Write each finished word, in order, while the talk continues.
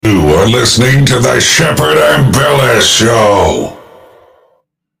You're listening to the Shepard and Billis Show.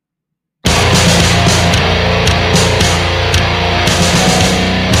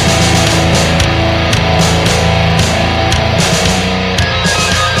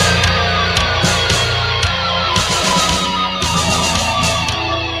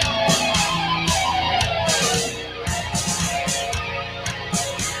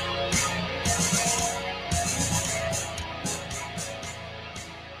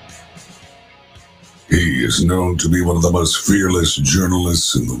 He is known to be one of the most fearless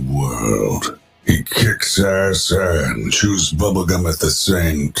journalists in the world. He kicks ass and chews bubblegum at the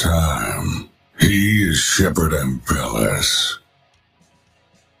same time. He is Shepard and Billis.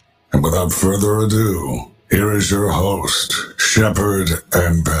 And without further ado, here is your host, Shepard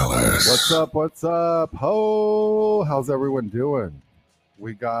and Billis. What's up? Ho! How's everyone doing?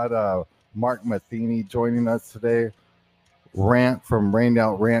 We got Mark Matheny joining us today. Rant from Rained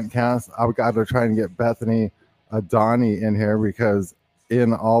Out Rantcast. I've got to try and get Bethany Adani in here because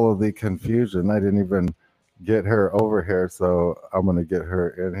in all of the confusion, I didn't even get her over here. So I'm going to get her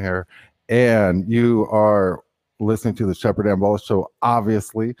in here. And you are listening to the Shepard and Billis Show,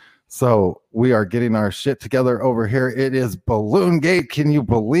 obviously. So we are getting our shit together over here. It is Balloon Gate. Can you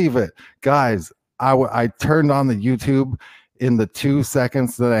believe it? Guys, I turned on the YouTube in the 2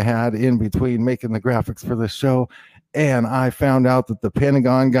 seconds that I had in between making the graphics for this show. And I found out that the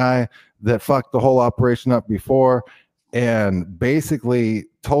Pentagon guy that fucked the whole operation up before and basically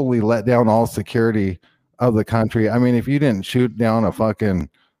totally let down all security of the country. I mean, if you didn't shoot down a fucking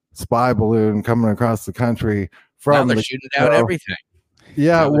spy balloon coming across the country from now they're shooting down everything.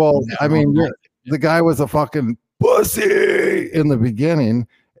 Yeah, well, I mean, the guy was a fucking pussy in the beginning,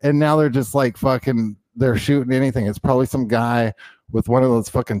 and now they're just like fucking, they're shooting anything. It's probably some guy with one of those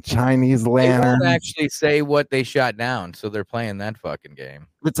fucking Chinese lanterns. They won't actually say what they shot down, so they're playing that fucking game.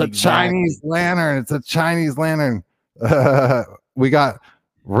 It's a Chinese lantern. It's a Chinese lantern. We got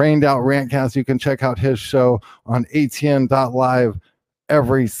Rained Out Rantcast. You can check out his show on atn.live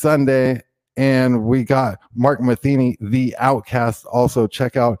every Sunday. And we got Mark Matheny, The Outcast. Also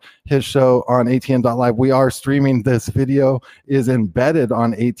check out his show on atn.live. We are streaming. This video is embedded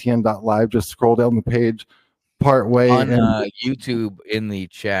on atn.live. Just scroll down the page part way on YouTube. In the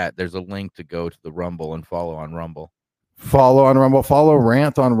chat there's a link to go to the Rumble and follow on Rumble. Follow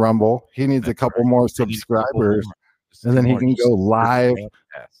Rant on Rumble. He needs a couple more subscribers, and then he can go live.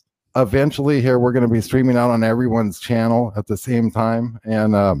 Eventually here we're going to be streaming out on everyone's channel at the same time,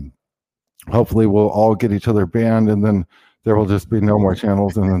 and hopefully we'll all get each other banned, and then there will just be no more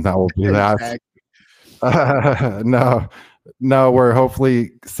channels, and then that will be that. No, we're hopefully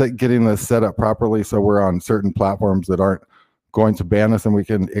getting this set up properly so we're on certain platforms that aren't going to ban us, and we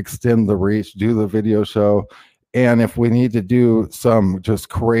can extend the reach, do the video show. And if we need to do some just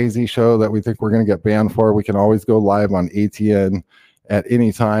crazy show that we think we're going to get banned for, we can always go live on ATN at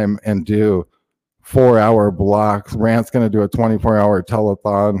any time and do 4-hour blocks. Rant's going to do a 24-hour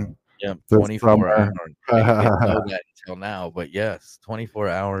telethon. Yeah, 24 hours. I didn't know that until now, but yes,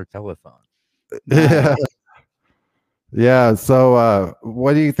 24-hour telethon. Yeah. Yeah. So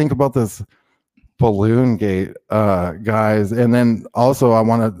what do you think about this Balloon Gate, guys? And then also I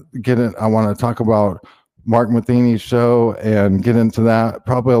want to talk about Mark Matheny's show and get into that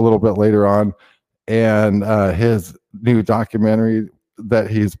probably a little bit later on, and his new documentary that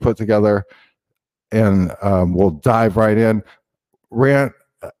he's put together, and we'll dive right in. Rant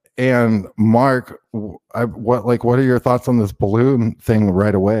and Mark, what are your thoughts on this balloon thing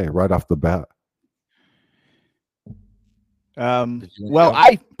right away, right off the bat? Well,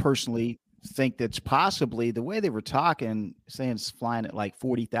 I personally think that's possibly the way they were talking, saying it's flying at like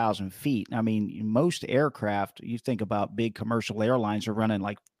 40,000 feet. I mean, most aircraft, you think about big commercial airlines are running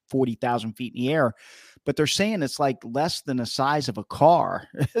like 40,000 feet in the air, but they're saying it's like less than the size of a car.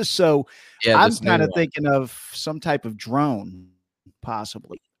 So yeah, I'm kind of thinking of some type of drone,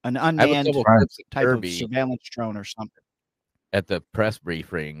 possibly an unmanned type of surveillance drone or something. At the press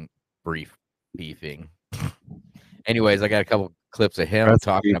briefing. Anyways, I got a couple clips of him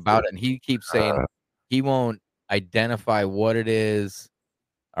talking about it, and he keeps saying he won't identify what it is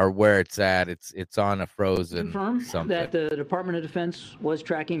or where it's at. It's on a frozen something. That the Department of Defense was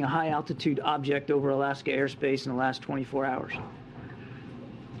tracking a high altitude object over Alaska airspace in the last 24 hours.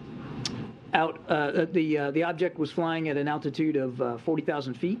 The object was flying at an altitude of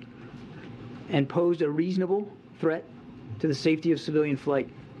 40,000 feet and posed a reasonable threat to the safety of civilian flight.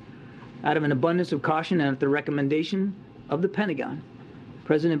 Out of an abundance of caution and at the recommendation of the Pentagon,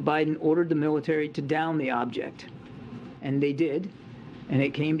 President Biden ordered the military to down the object. And they did. And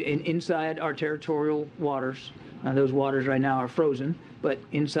it came inside our territorial waters. Those waters right now are frozen. but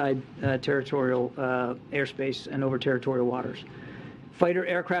inside territorial airspace and over territorial waters. Fighter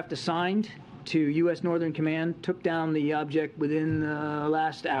aircraft assigned to U.S. Northern Command took down the object within the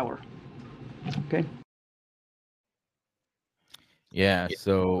last hour. Okay. Yeah,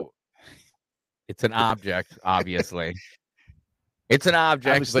 so it's an object, obviously. It's an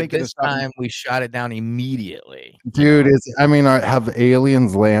object, but this time we shot it down immediately. Dude, have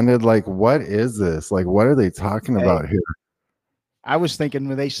aliens landed? Like, what is this? Like, what are they talking about here? I was thinking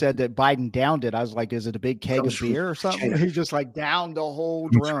when they said that Biden downed it, I was like, is it a big keg of beer or something? He just like downed the whole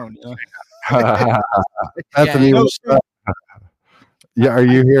drone. Yeah, are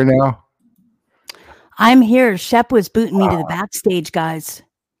you here now? I'm here. Shep was booting me to the backstage, guys.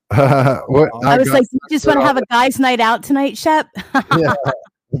 I was like, you just want to have a guys' night out tonight, Shep? Yeah.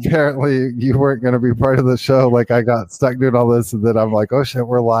 Apparently you weren't going to be part of the show. Like, I got stuck doing all this, and then I'm like, oh shit,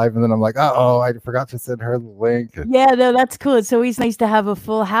 we're live. And then I'm like, I forgot to send her the link. Yeah, no, that's cool. It's always nice to have a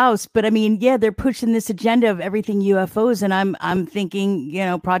full house. But I mean, yeah, they're pushing this agenda of everything UFOs, and I'm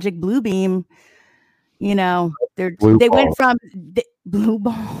thinking, Project Bluebeam. They went from Blue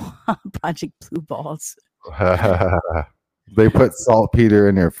Ball, Project Blue Balls. They put saltpeter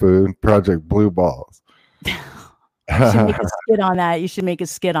in their food. Project Blue Balls. You should make a skit on that. You should make a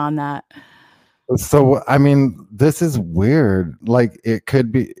skit on that. So, I mean, this is weird. Like, it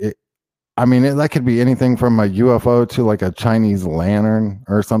could be, that could be anything from a UFO to like a Chinese lantern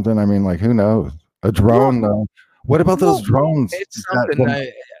or something. I mean, like, who knows? A drone, though. What about those drones? It's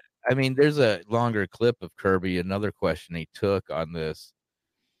something there's a longer clip of Kirby. Another question he took on this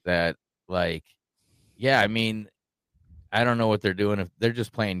that, like, I don't know what they're doing. If they're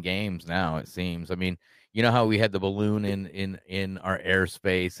just playing games now, it seems. I mean, you know how we had the balloon in our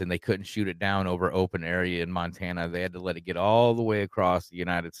airspace and they couldn't shoot it down over open area in Montana. They had to let it get all the way across the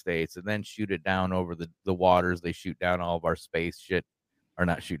United States and then shoot it down over the waters. They shoot down all of our space shit, or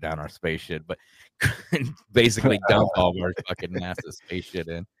not shoot down our space shit, but basically dump all of our fucking NASA space shit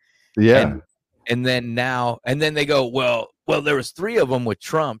in. Yeah. And then they go, well, there was 3 of them with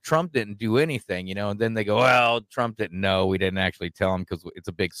Trump. Trump didn't do anything, and then they go, well, Trump didn't know. We didn't actually tell him because it's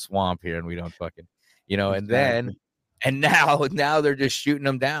a big swamp here and we don't fucking, exactly. and now they're just shooting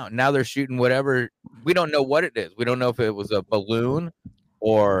them down. Now they're shooting whatever. We don't know what it is. We don't know if it was a balloon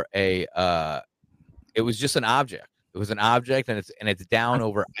or it was just an object. It was an object and it's down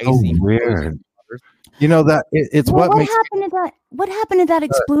over icy. Weird. That it's what happened to that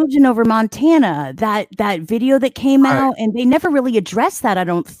explosion over Montana, that video that came out, and they never really addressed that, I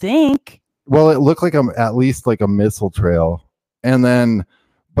don't think. Well, it looked like at least like a missile trail. And then,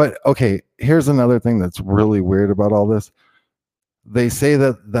 but okay, here's another thing that's really weird about all this. They say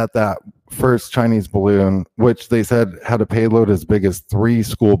that first Chinese balloon, which they said had a payload as big as 3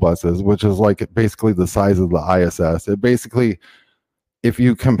 school buses, which is like basically the size of the ISS. It basically, if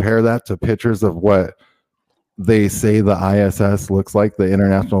you compare that to pictures of what they say the ISS looks like, the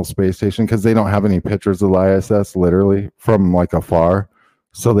International Space Station, because they don't have any pictures of the ISS literally from like afar,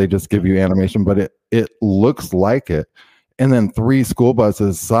 so they just give you animation, but it looks like it. And then 3 school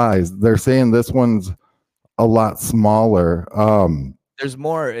buses size. They're saying this one's a lot smaller. There's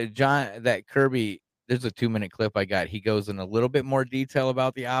more, John, that Kirby, there's a 2-minute clip I got. He goes in a little bit more detail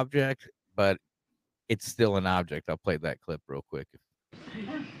about the object, but it's still an object. I'll play that clip real quick.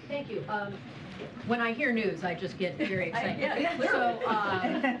 Thank you. When I hear news, I just get very excited. So,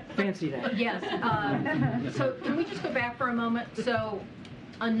 fancy that. Yes. So can we just go back for a moment? So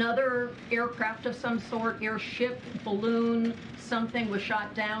another aircraft of some sort, airship, balloon, something was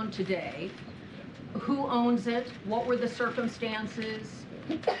shot down today. Who owns it? What were the circumstances?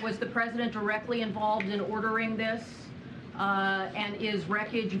 Was the president directly involved in ordering this? And is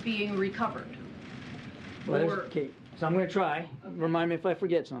wreckage being recovered? Well, Kate. So I'm going to try. Remind me if I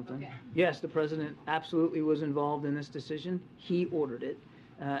forget something. Okay. Yes, the president absolutely was involved in this decision. He ordered it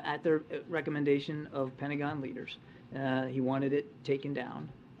at the recommendation of Pentagon leaders. He wanted it taken down,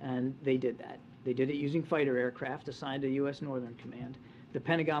 and they did that. They did it using fighter aircraft assigned to U.S. Northern Command. The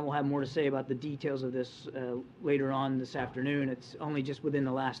Pentagon will have more to say about the details of this later on this afternoon. It's only just within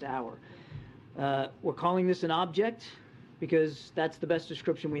the last hour. We're calling this an object because that's the best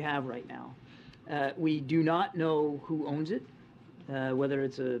description we have right now. We do not know who owns it, whether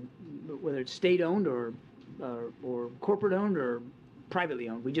it's state-owned or corporate-owned or privately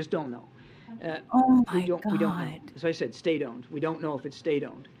owned. We just don't know. Oh my we don't know. God! So I said state-owned. We don't know if it's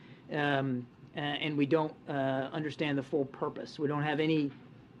state-owned, and we don't understand the full purpose. We don't have any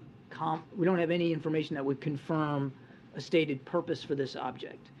information that would confirm a stated purpose for this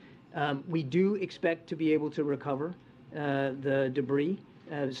object. We do expect to be able to recover the debris.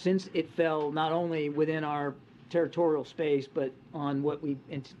 Since it fell not only within our territorial space, but on what we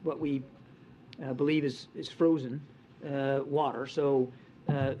believe is frozen water. So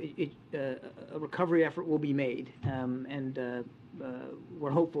a recovery effort will be made, and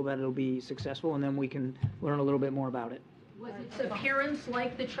we're hopeful that it'll be successful, and then we can learn a little bit more about it. Was its appearance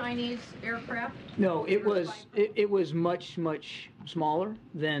like the Chinese aircraft? No, it was much smaller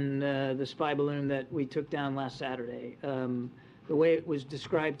than the spy balloon that we took down last Saturday. The way it was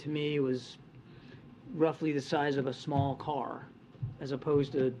described to me was roughly the size of a small car, as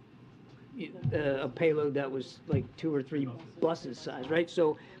opposed to a payload that was like 2 or 3 buses size, right?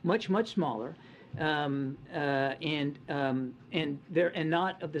 So much smaller, and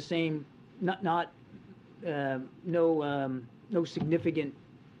not of the same, no significant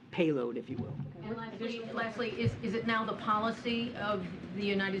payload, if you will. And lastly, is it now the policy of the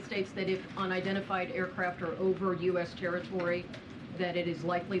United States that if unidentified aircraft are over U.S. territory, that it is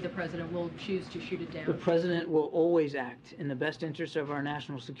likely the president will choose to shoot it down? The president will always act in the best interest of our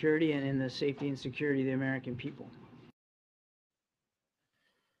national security and in the safety and security of the American people.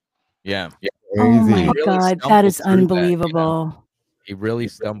 Yeah. Oh my Crazy. God, that is unbelievable. He really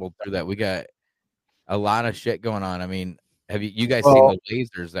stumbled through that. We got a lot of shit going on. I mean, have you guys seen the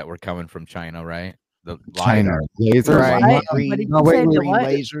lasers that were coming from China, right? The China LiDAR. lasers. Right. What? Green, What did no, you wait, say? wait, The green what?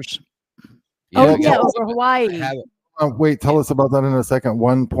 lasers. Oh, Yeah, yeah, tell us over Hawaii. Wait, tell us about that in a second.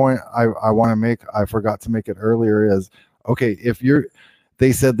 One point I want to make, I forgot to make it earlier, is okay.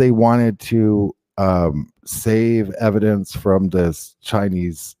 They said they wanted to save evidence from this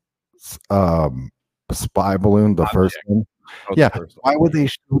Chinese spy balloon, the first one. Yeah. Why would they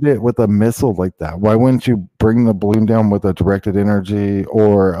shoot it with a missile like that? Why wouldn't you bring the balloon down with a directed energy,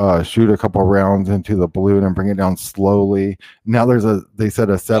 or shoot a couple rounds into the balloon and bring it down slowly? Now they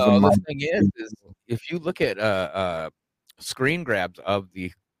said a 7 month. The thing is if you look at screen grabs of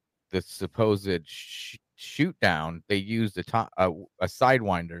the supposed shoot down, they used a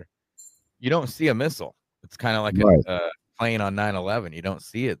sidewinder. You don't see a missile. It's kind of like a plane on 9/11. You don't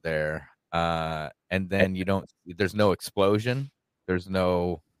see it there. And then there's no explosion. There's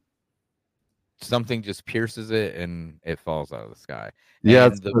no, something just pierces it and it falls out of the sky. Yeah,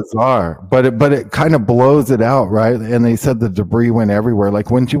 and it's bizarre, but it kind of blows it out, right? And they said the debris went everywhere.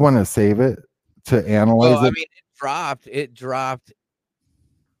 Like, wouldn't you want to save it to analyze it? I mean, it dropped,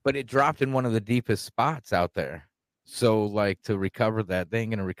 but it dropped in one of the deepest spots out there. So, like, to recover that, they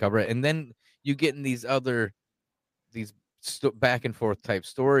ain't gonna recover it. And then you get in these back and forth type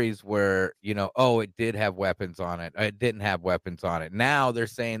stories where, it did have weapons on it. It didn't have weapons on it. Now they're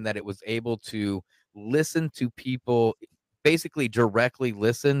saying that it was able to listen to people, basically directly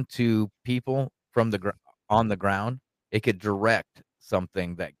listen to people from on the ground. It could direct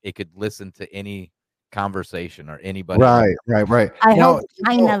something that it could listen to any conversation or anybody. Right. I hope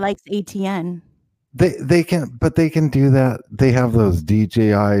China likes ATN. They can do that. They have those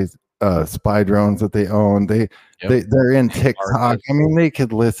DJI spy drones that they own. They're in TikTok. I mean, they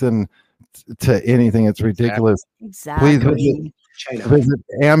could listen to anything. It's ridiculous. Exactly. Please visit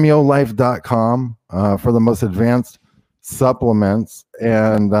AmioLife.com for the most advanced supplements,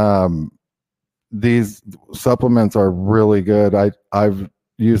 and these supplements are really good. I've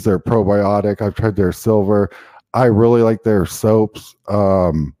used their probiotic. I've tried their silver. I really like their soaps.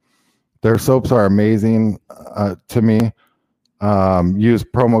 Their soaps are amazing to me. Use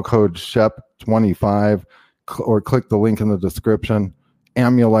promo code SHEP25 or click the link in the description.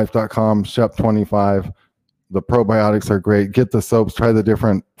 AmioLife.com, SHEP25. The probiotics are great. Get the soaps, try the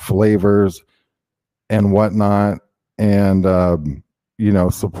different flavors and whatnot, and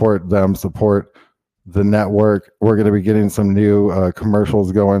support them, support the network. We're going to be getting some new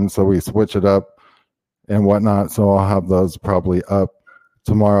commercials going, so we switch it up and whatnot. So I'll have those probably up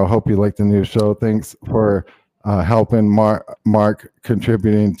tomorrow. Hope you like the new show. Thanks for helping Mark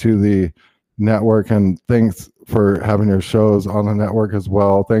contributing to the network, and thanks for having your shows on the network as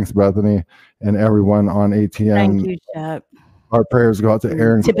well. Thanks, Bethany, and everyone on ATN. Thank you, Shep. Our prayers go out to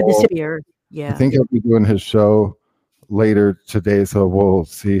Aaron Tip Cole. of the spear. Yeah. I think he'll be doing his show later today, so we'll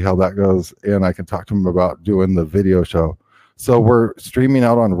see how that goes, and I can talk to him about doing the video show. So we're streaming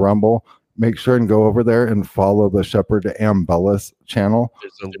out on Rumble. Make sure and go over there and follow the Shepherd Ambellis channel.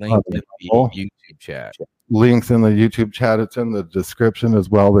 There's a link in the YouTube chat. Links in the YouTube chat. It's in the description as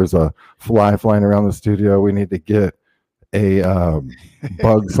well. There's a fly flying around the studio. We need to get a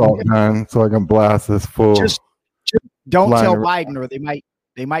bug salt gun so I can blast this fool. Just don't tell around. Biden, or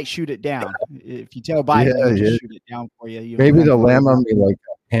they might shoot it down. If you tell Biden, they'll just shoot it down for you. Maybe they'll land on me like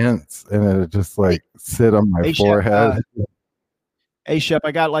ants, and it'll just like sit on my forehead. Hey, Shep,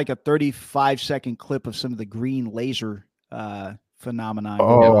 I got like a 35-second clip of some of the green laser phenomenon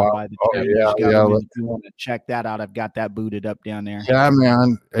Oh, going on by the Chinese government. Yeah. If you want to check that out, I've got that booted up down there. Yeah,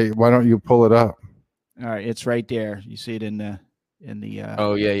 man. Hey, why don't you pull it up? All right, it's right there. You see it in the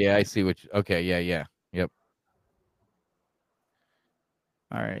Oh yeah, I see what. Okay, yeah, yep.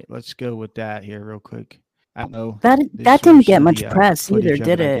 All right, let's go with that here real quick. I don't know. That didn't get much press either,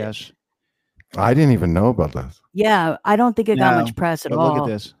 did it? I guess. I didn't even know about this. Yeah, I don't think it got much press at all. Look at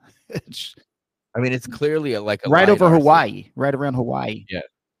this. I mean, it's clearly like a right over LiDAR Hawaii, system. right around Hawaii. Yeah,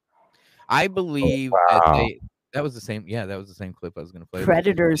 I believe that was the same. Yeah, that was the same clip I was going to play.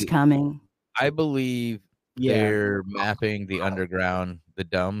 Predators coming. I believe they're mapping the underground, the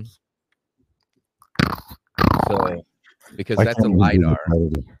DUMBs. So, because that's a LiDAR.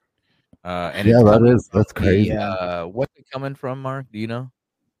 And that's crazy. What's it coming from, Mark? Do you know?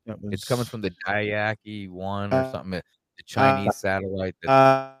 It's coming from the Dayaki 1 or something. The Chinese satellite.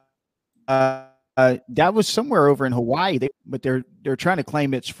 That was somewhere over in Hawaii. But they're trying to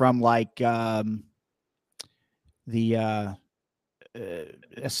claim it's from like a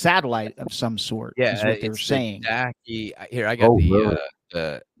satellite of some sort. Yeah, is what they're saying. Dayaki. Here, I got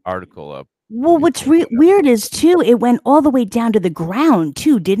the article up. Well, what's weird is too, it went all the way down to the ground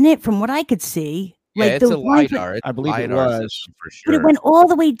too, didn't it? From what I could see, yeah, like it's a LiDAR. I believe it LiDAR was for sure. But it went all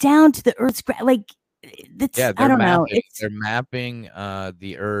the way down to the Earth's ground. Like, I don't know. They're mapping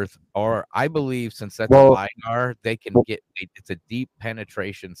the Earth, or I believe since that's a LiDAR, they can get. It's a deep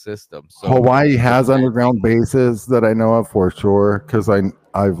penetration system. So Hawaii has underground bases that I know of for sure, because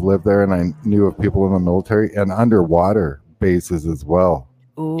I've lived there and I knew of people in the military, and underwater bases as well.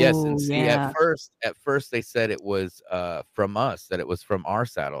 Ooh, yes, and see, at first they said it was from us, that it was from our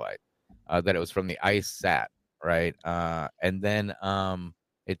satellite, that it was from the ICESat, right? And then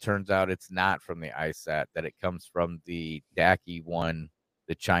it turns out it's not from the ICESat, that it comes from the Dayaki 1,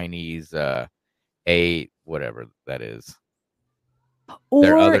 the Chinese whatever that is.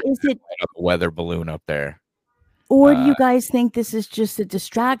 Or is it a weather balloon up there? Or do you guys think this is just a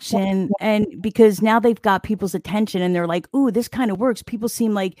distraction? And because now they've got people's attention and they're like, ooh, this kind of works. People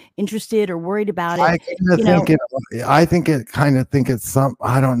seem like interested or worried about it. I think it's some,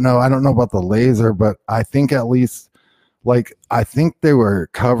 I don't know about the laser, but I think at least, like, I think they were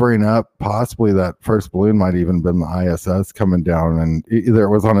covering up possibly that first balloon might even been the ISS coming down, and either it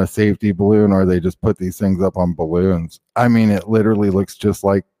was on a safety balloon or they just put these things up on balloons. I mean, it literally looks just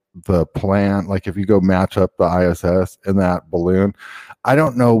like the plan. Like if you go match up the ISS and that balloon, I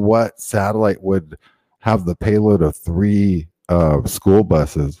don't know what satellite would have the payload of 3 school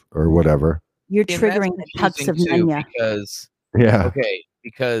buses or whatever. You're triggering the tucks of Nanya.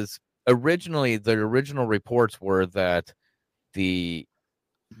 Because originally the original reports were that it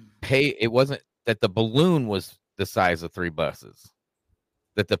wasn't that the balloon was the size of 3 buses,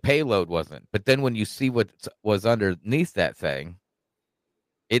 that the payload wasn't. But then when you see what was underneath that thing,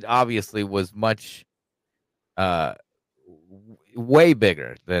 it obviously was much way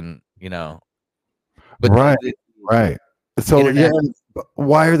bigger than, but right. So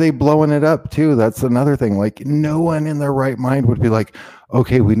why are they blowing it up too? That's another thing. Like, no one in their right mind would be like,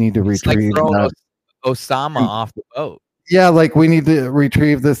 okay, we need to retrieve Osama off the boat. Yeah, like we need to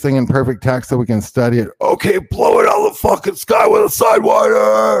retrieve this thing in perfect text so we can study it. Okay, blow it out of the fucking sky with a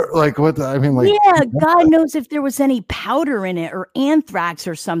sidewinder. Like what? Yeah, God knows if there was any powder in it or anthrax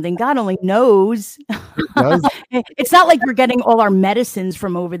or something. God only knows. It's not like we're getting all our medicines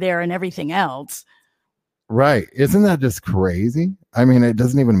from over there and everything else. Right? Isn't that just crazy? I mean, it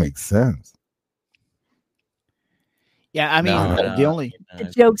doesn't even make sense. Yeah, I mean,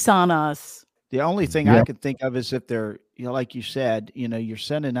 the joke's on us. The only thing I can think of is if they're, like you said, you're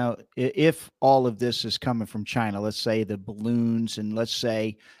sending out, if all of this is coming from China, let's say the balloons, and let's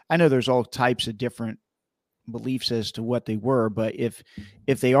say, I know there's all types of different beliefs as to what they were, but if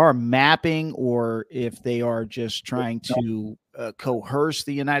they are mapping, or if they are just trying to coerce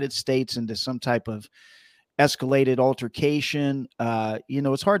the United States into some type of escalated altercation,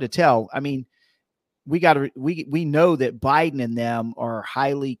 it's hard to tell. I mean, we know that Biden and them are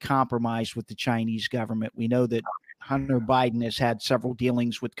highly compromised with the Chinese government. We know that Hunter Biden has had several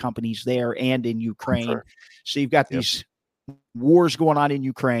dealings with companies there and in Ukraine. Right. So you've got these wars going on in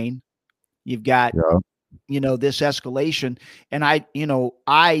Ukraine. You've got, this escalation. And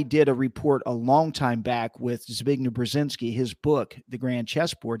I did a report a long time back with Zbigniew Brzezinski, his book, The Grand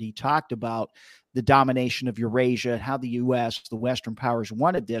Chessboard. He talked about the domination of Eurasia, how the U.S., the Western powers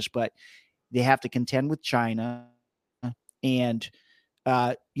wanted this, but they have to contend with China. And,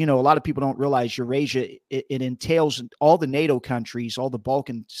 a lot of people don't realize Eurasia, it entails all the NATO countries, all the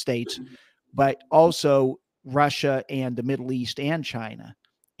Balkan states, but also Russia and the Middle East and China.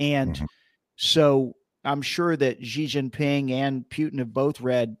 And so I'm sure that Xi Jinping and Putin have both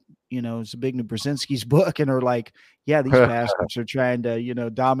read, Zbigniew Brzezinski's book and are like, yeah, these bastards are trying to,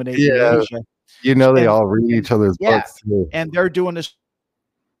 dominate Asia. They all read each other's books too. And they're doing the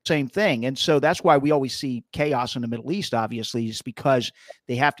same thing. And so that's why we always see chaos in the Middle East, obviously, is because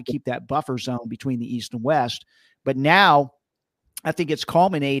they have to keep that buffer zone between the East and West. But now I think it's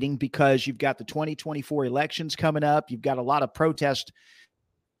culminating because you've got the 2024 elections coming up. You've got a lot of protest,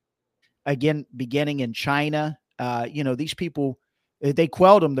 again, beginning in China. These people, they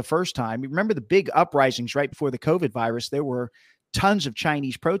quelled them the first time. Remember the big uprisings right before the COVID virus? There were tons of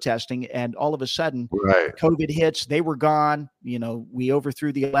Chinese protesting, and all of a sudden, COVID hits. They were gone. We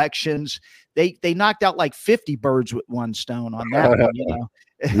overthrew the elections. They knocked out like 50 birds with one stone on that one.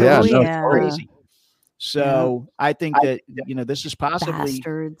 Yeah, crazy. So I think that this is possibly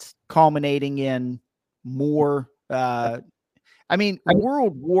culminating in more.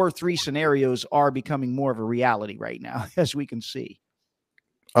 World War III scenarios are becoming more of a reality right now, as we can see.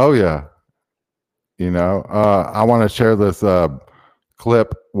 Oh yeah. I want to share this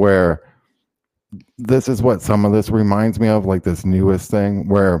clip where this is what some of this reminds me of, like this newest thing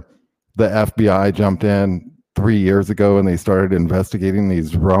where the FBI jumped in 3 years ago and they started investigating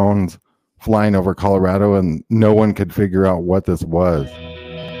these drones flying over Colorado, and no one could figure out what this was.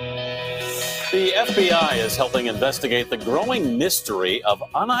 The FBI is helping investigate the growing mystery of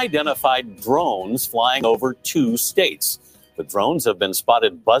unidentified drones flying over 2 states. The drones have been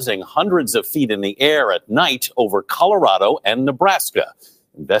spotted buzzing hundreds of feet in the air at night over Colorado and Nebraska.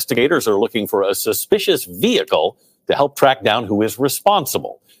 Investigators are looking for a suspicious vehicle to help track down who is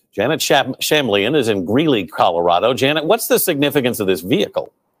responsible. Janet Shamlian is in Greeley, Colorado. Janet, what's the significance of this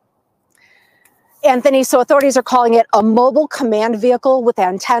vehicle? Anthony, so authorities are calling it a mobile command vehicle with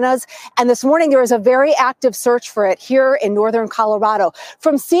antennas. And this morning, there was a very active search for it here in northern Colorado.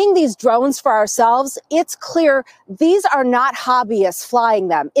 From seeing these drones for ourselves, it's clear these are not hobbyists flying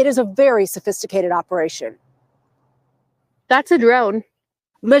them. It is a very sophisticated operation. That's a drone.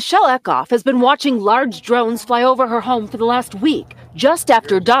 Michelle Eckhoff has been watching large drones fly over her home for the last week, just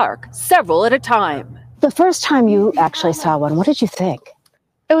after dark, several at a time. The first time you actually saw one, what did you think?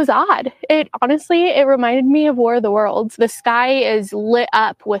 It was odd. It reminded me of War of the Worlds. The sky is lit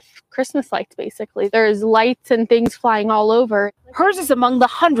up with Christmas lights, basically. There's lights and things flying all over. Hers is among the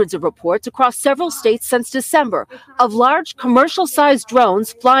hundreds of reports across several states since December of large commercial-sized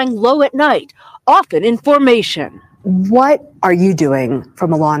drones flying low at night, often in formation. What are you doing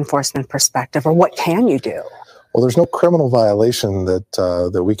from a law enforcement perspective, or what can you do? Well, there's no criminal violation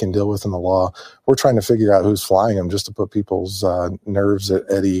that we can deal with in the law. We're trying to figure out who's flying them just to put people's nerves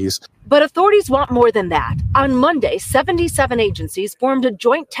at ease. But authorities want more than that. On Monday, 77 agencies formed a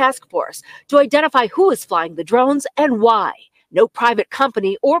joint task force to identify who is flying the drones and why. No private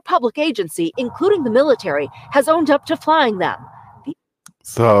company or public agency, including the military, has owned up to flying them.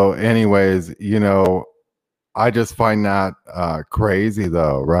 So anyways, I just find that crazy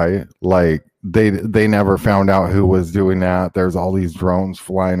though, right? Like they never found out who was doing that. There's all these drones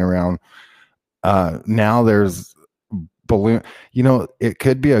flying around. Now there's balloon. It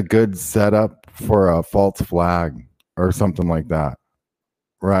could be a good setup for a false flag or something like that,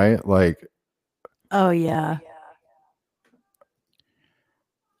 right? Like, oh yeah,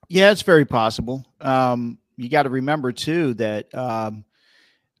 it's very possible. You got to remember too that.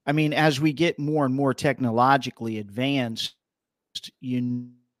 As we get more and more technologically advanced,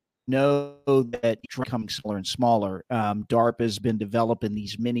 that becoming smaller and smaller. DARPA has been developing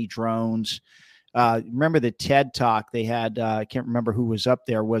these mini drones. Remember the TED Talk they had? I can't remember who was up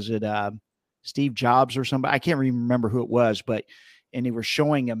there. Was it Steve Jobs or somebody? I can't remember who it was, and they were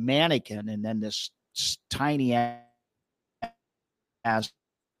showing a mannequin, and then this tiny ass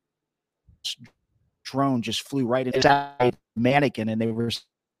drone just flew right inside the mannequin, and they were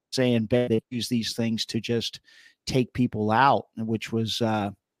saying they use these things to just take people out, which was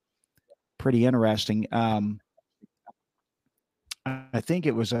pretty interesting. I think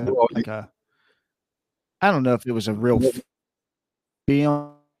it was I don't know if it was a real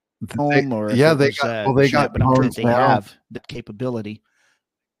film or they got drones they now. Have the capability.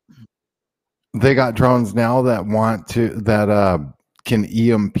 They got drones now that can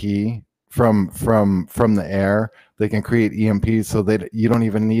EMP from the air. They can create EMPs so that you don't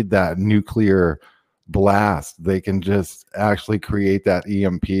even need that nuclear blast. They can just actually create that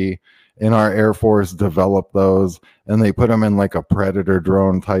EMP. And our Air Force developed those, and they put them in like a Predator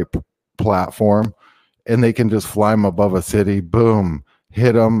drone type platform, and they can just fly them above a city. Boom,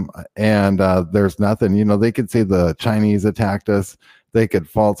 hit them, and there's nothing. They could say the Chinese attacked us. They could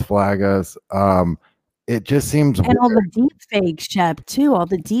false flag us. it just seems And all weird. the deep fakes, Shep, too. All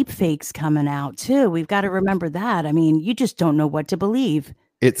the deep fakes coming out, too. We've got to remember that. I mean, you just don't know what to believe.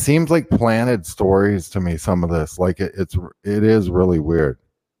 It seems like planted stories to me, some of this. Like it is really weird.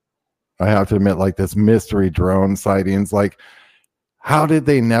 I have to admit, like this mystery drone sightings, like how did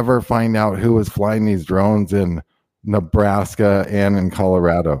they never find out who was flying these drones in Nebraska and in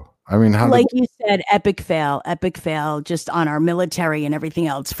Colorado? I mean, how Like you said, epic fail just on our military and everything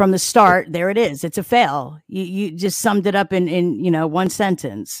else. From the start, there it is. It's a fail. You just summed it up in one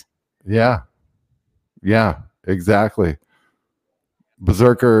sentence. Yeah, exactly.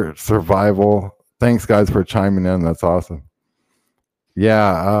 Berserker survival. Thanks, guys, for chiming in. That's awesome.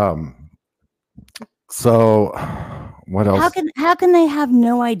 Yeah. So, what else? How can they have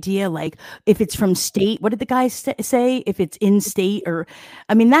no idea? Like, if it's from state, what did the guy say? If it's in state, or,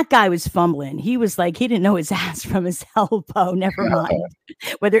 I mean, that guy was fumbling. He was like, he didn't know his ass from his elbow. Never mind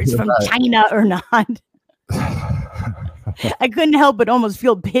whether it's from China or not. I couldn't help but almost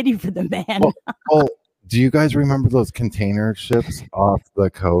feel pity for the man. Well, do you guys remember those container ships off the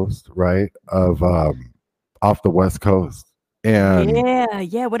coast, right? Off the West Coast? And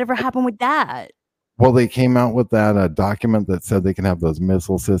yeah. Whatever happened with that? well, they came out with that document that said they can have those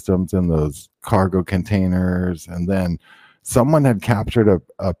missile systems in those cargo containers, and then someone had captured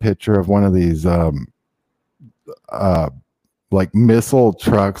a picture of one of these like missile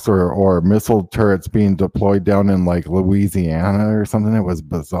trucks or missile turrets being deployed down in like Louisiana or something. It was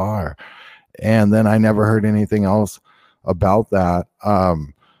bizarre. And then I never heard anything else about that.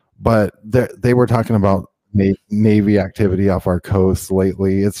 But they were talking about Navy activity off our coast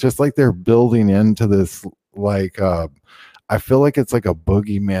lately. It's just like they're building into this, like, I feel like it's like a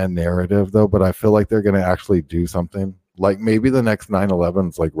boogeyman narrative, though, but I feel like they're going to actually do something. Like maybe the next 9/11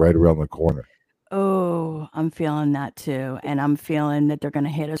 is like right around the corner. Oh, I'm feeling that too. And I'm feeling that they're going to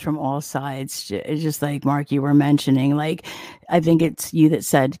hit us from all sides. It's just like, Mark, you were mentioning, like, I think it's you that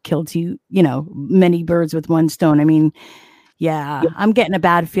said kill many birds with one stone. I mean, yeah, I'm getting a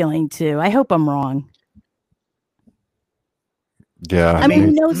bad feeling too. I hope I'm wrong. Yeah. I mean,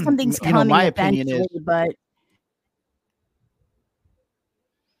 we know something's coming my opinion eventually, but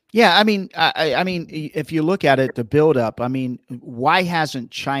yeah, I mean, I mean, if you look at it, the buildup, I mean, why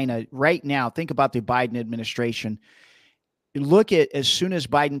hasn't China right now? Think about the Biden administration. Look at as soon as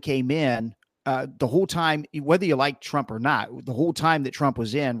Biden came in, the whole time, whether you like Trump or not, the whole time that Trump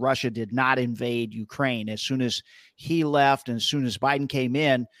was in, Russia did not invade Ukraine. As soon as he left and as soon as Biden came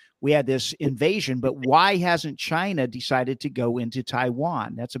in, we had this invasion. But why hasn't China decided to go into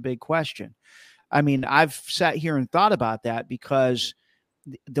Taiwan? That's a big question. I mean, I've sat here and thought about that because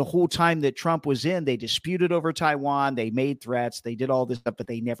the whole time that Trump was in, they disputed over Taiwan. They made threats. They did all this stuff, but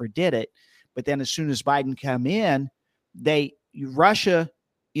they never did it. But then as soon as Biden came in, Russia,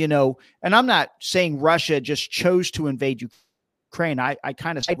 and I'm not saying Russia just chose to invade Ukraine. I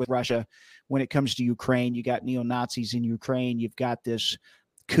kind of side with Russia when it comes to Ukraine. You got neo-Nazis in Ukraine. You've got this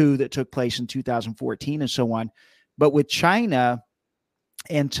coup that took place in 2014 and so on. But with China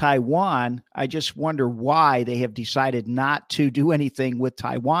and Taiwan, I just wonder why they have decided not to do anything with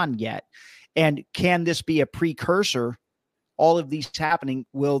Taiwan yet. And can this be a precursor? All of these happening,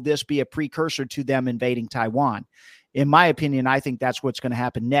 will this be a precursor to them invading Taiwan? In my opinion, I think that's what's going to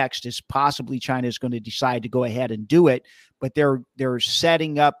happen next, is possibly China is going to decide to go ahead and do it, but they're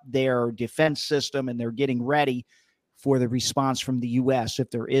setting up their defense system and they're getting ready for the response from the U.S. if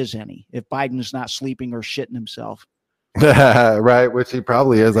there is any, if Biden is not sleeping or shitting himself. Right, which he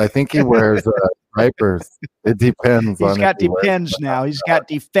probably is. I think he wears diapers. It depends. He's got Defense now. He's got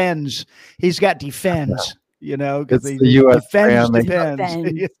Defense. He's got Defense. Because it's the U.S. brand.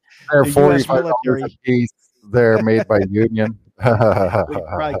 They're $45 a piece. They're made by Union. It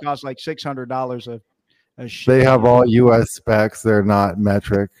probably costs like $600 a sheet. They have all U.S. specs. They're not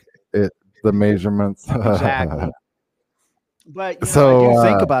metric. The measurements. Exactly. But so I do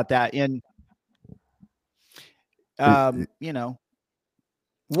think about that. And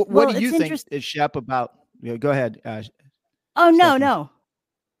what do you think, Shep, about? Go ahead. No,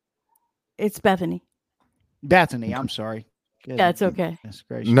 it's Bethany. Bethany, I'm sorry. Yeah, it's okay. That's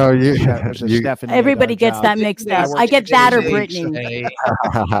great. No, everybody gets that mixed up. I get that or Brittany.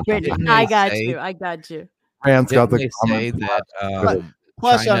 Brittany, I got you. Man's got the say that.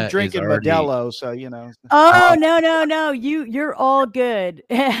 Plus, China I'm drinking Modelo, so Oh no! You're all good.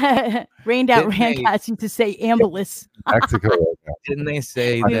 Rained out Randcast used to say ambulance. Mexico. Didn't they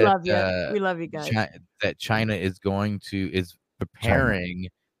say we that? Love you. We love you guys. That China is preparing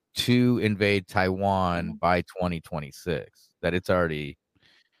to invade Taiwan by 2026. That it's already.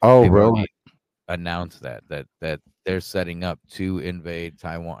 Oh, really? announced that they're setting up to invade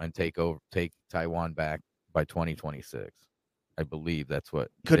Taiwan and take Taiwan back by 2026. I believe that's what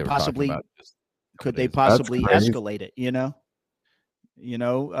could possibly escalate it,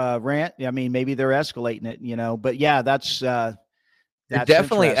 Rant. I mean, maybe they're escalating it, but yeah, that's they're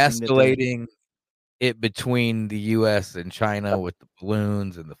definitely escalating it between the US and China with the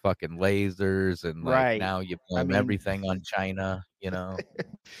balloons and the fucking lasers and now you blame everything on China,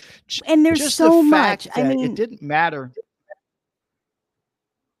 And there's just so the much. I mean, it didn't matter.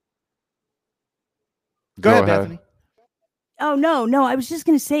 Go ahead, Bethany. Oh, no. I was just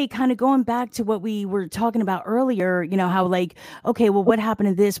going to say, kind of going back to what we were talking about earlier, how okay, well, what happened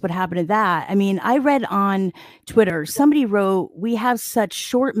to this? What happened to that? I mean, I read on Twitter, somebody wrote, we have such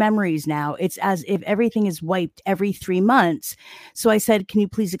short memories now. It's as if everything is wiped every 3 months. So I said, can you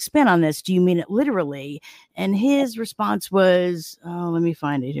please expand on this? Do you mean it literally? And his response was, let me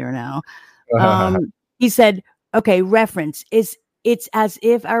find it here now. He said, okay, reference is, it's as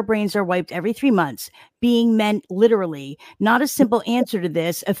if our brains are wiped every 3 months, being meant literally. Not a simple answer to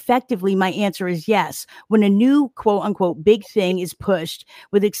this. Effectively, my answer is yes. When a new quote unquote big thing is pushed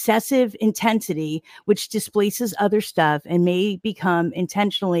with excessive intensity, which displaces other stuff and may become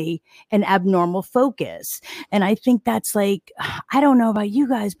intentionally an abnormal focus. And I think that's I don't know about you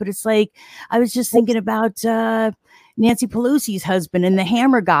guys, but it's I was just thinking about Nancy Pelosi's husband and the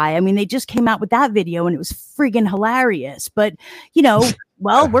hammer guy. I mean, they just came out with that video and it was friggin' hilarious. But,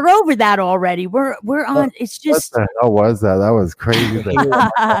 well, we're over that already. We're on. It's just. What the hell was that? That was crazy.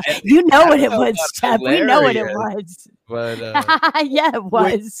 You know what it was, Jeff. We know what it was. But yeah, it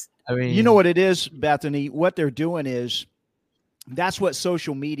was. I mean, you know what it is, Bethany? What they're doing is that's what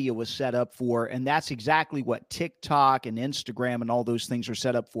social media was set up for. And that's exactly what TikTok and Instagram and all those things are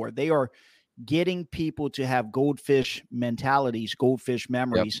set up for. They are getting people to have goldfish mentalities, goldfish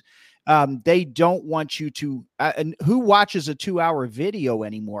memories. Yep. They don't want you to, and who watches a 2-hour video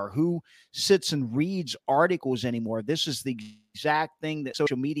anymore? Who sits and reads articles anymore? This is the exact thing that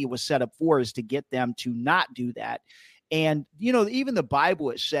social media was set up for, is to get them to not do that. And, even the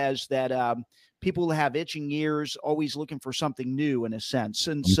Bible, it says that people have itching ears, always looking for something new in a sense.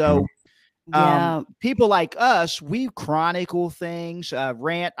 And so people like us, we chronicle things,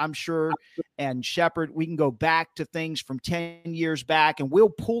 Rant, I'm sure, and Shepard, we can go back to things from 10 years back and we'll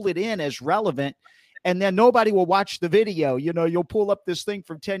pull it in as relevant. And then nobody will watch the video. You'll pull up this thing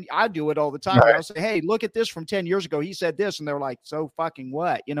from 10. I do it all the time. Right. I'll say, hey, look at this from 10 years ago. He said this. And they're like, so fucking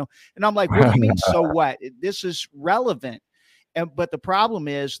what? And I'm like, what do you mean, so what? This is relevant. But the problem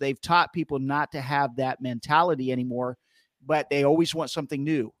is they've taught people not to have that mentality anymore, but they always want something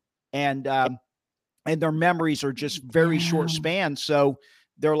new. And their memories are just very short span. So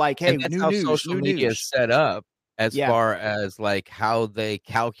they're like, hey, and that's new how news, social new media news. is set up as far as how they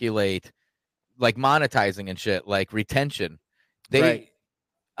calculate monetizing and shit, retention.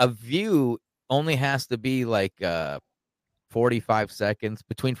 A view only has to be 45 seconds,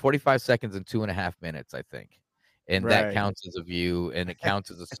 between 45 seconds and 2.5 minutes, I think. And that counts as a view, and it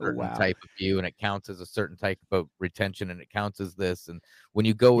counts as a certain type of view, and it counts as a certain type of retention, and it counts as this. And when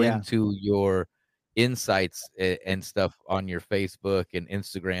you go into your insights and stuff on your Facebook and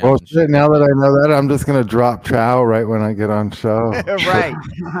Instagram. Well, shit, now that I know that, I'm just going to drop Chow right when I get on show. Right.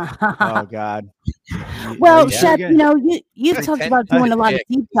 Oh, God. Well, Shep, you've talked about doing a lot of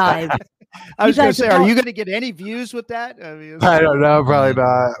deep dive. I was going to say, are you going to get any views with that? I mean, I don't know. Probably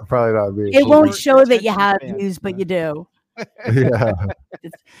not. Probably not me. It won't show that you have views, but you do. Yeah.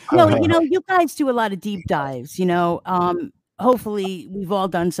 You guys do a lot of deep dives, hopefully we've all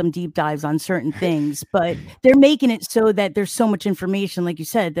done some deep dives on certain things, but they're making it so that there's so much information, like you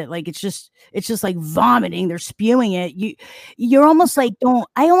said, that it's just like vomiting. They're spewing it. You're almost I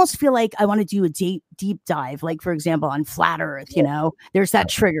almost feel like I want to do a deep dive, for example, on flat earth, there's that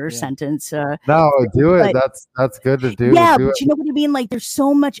trigger sentence. No, do it. That's good to do. Yeah. But you know what I mean? There's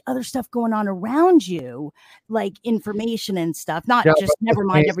so much other stuff going on around you, information and stuff, not just never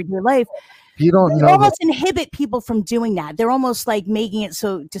mind everyday life. You don't know, almost inhibit people from doing that. They're almost making it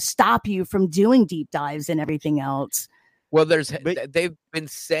so to stop you from doing deep dives and everything else. Well, they've been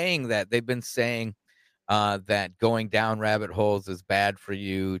saying that. They've been saying that going down rabbit holes is bad for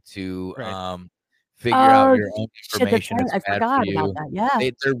you to figure out your own information. I forgot about that.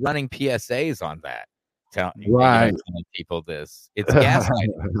 Yeah, they're running PSAs on that. Telling people this. It's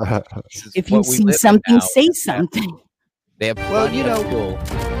gaslighting. If you see something, say something. They have fuel.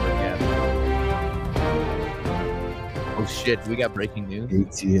 Oh shit, we got breaking news.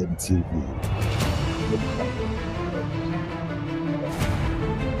 ATN TV.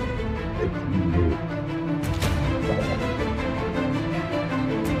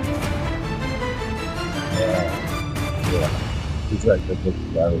 Yeah. He's like the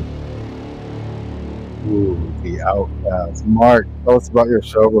big brother. Ooh, The Outcast. Mark, tell us about your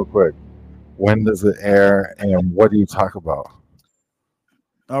show real quick. When does it air and what do you talk about?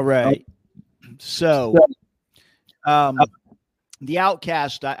 All right. So, The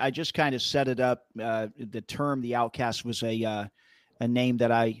Outcast, I just kind of set it up. The term The Outcast was a name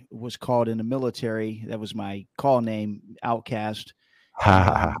that I was called in the military. That was my call name, Outcast.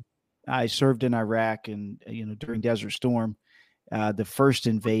 I served in Iraq and, during Desert Storm, the first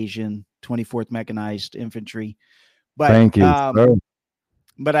invasion, 24th Mechanized Infantry. But, thank you, sir.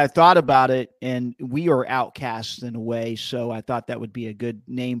 But I thought about it, and we are outcasts in a way. So I thought that would be a good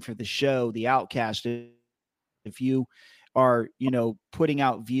name for the show, The Outcast. If you are, putting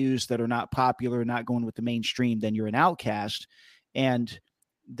out views that are not popular, not going with the mainstream, then you're an outcast. And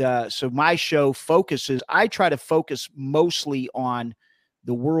so my show I try to focus mostly on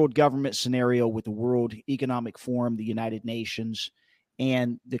the world government scenario with the World Economic Forum, the United Nations,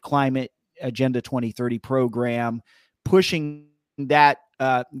 and the Climate Agenda 2030 program, pushing that,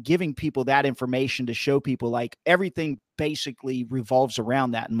 giving people that information to show people like everything basically revolves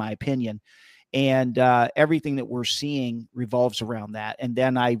around that, in my opinion. And everything that we're seeing revolves around that. And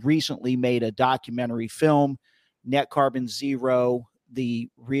then I recently made a documentary film, Net Carbon Zero, the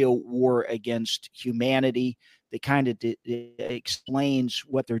real war against humanity, that kind of explains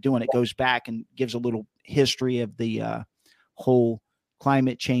what they're doing. It goes back and gives a little history of the whole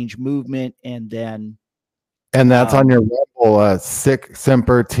climate change movement. And then. And that's on your Rumble, Sic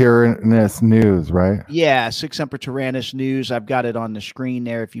Semper Tyrannis News, right? Yeah, Sic Semper Tyrannis News. I've got it on the screen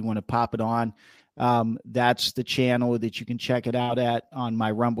there if you want to pop it on. That's the channel that you can check it out at on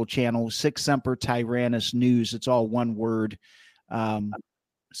my Rumble channel, Sic Semper Tyrannis News. It's all one word,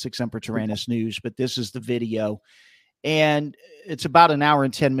 Sic Semper Tyrannis News. But this is the video. And it's about an hour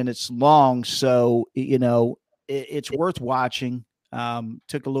and 10 minutes long. So, it's worth watching.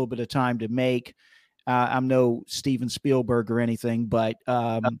 Took a little bit of time to make. I'm no Steven Spielberg or anything, but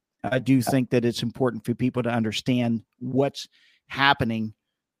I do think that it's important for people to understand what's happening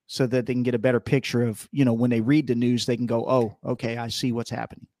so that they can get a better picture of, when they read the news, they can go, oh, okay, I see what's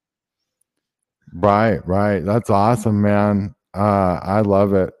happening. Right. That's awesome, man. I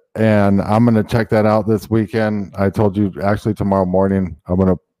love it. And I'm going to check that out this weekend. I told you actually tomorrow morning, I'm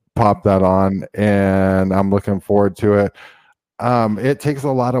going to pop that on and I'm looking forward to it. It takes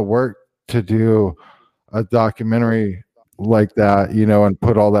a lot of work to do a documentary like that, and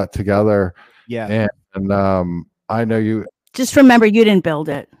put all that together. Yeah. And I know you just remember you didn't build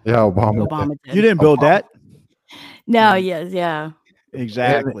it. Yeah, Obama did. You didn't build that? No, yeah.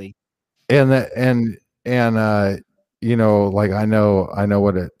 Exactly. And like I know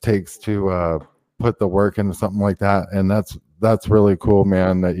what it takes to put the work into something like that. And that's really cool,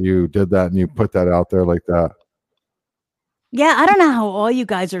 man, that you did that and you put that out there like that. Yeah, I don't know how all you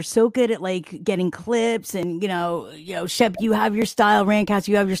guys are so good at like getting clips and Shep, you have your style, Rantcast,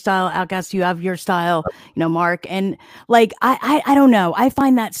 you have your style, Outcast, you have your style, Mark, and like I don't know, I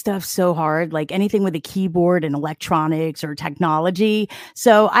find that stuff so hard, like anything with a keyboard and electronics or technology.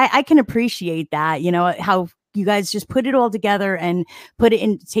 So I can appreciate that, how you guys just put it all together and put it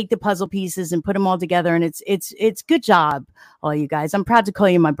in, take the puzzle pieces and put them all together, and it's good job, all you guys. I'm proud to call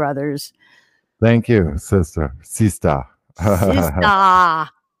you my brothers. Thank you, sister.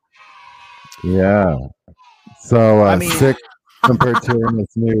 Yeah. So Sic Semper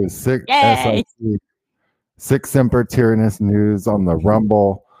Tyrannis News. Sic Semper Tyrannis News on the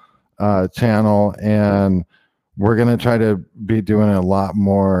Rumble channel, and we're gonna try to be doing a lot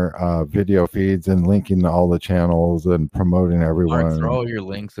more video feeds and linking to all the channels and promoting everyone. Mark, throw all your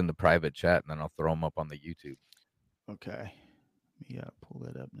links in the private chat, and then I'll throw them up on the YouTube. Okay. Yeah, pull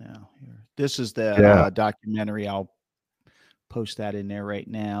it up now. Here. This is the documentary. I'll post that in there right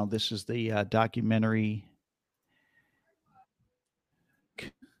now. This is the documentary.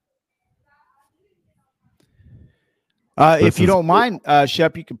 If you don't mind,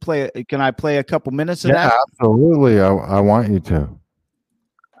 Shep, you can play. Can I play a couple minutes of that? Absolutely. I want you to.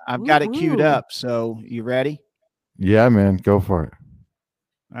 I've got it queued up. So you ready? Yeah, man. Go for it.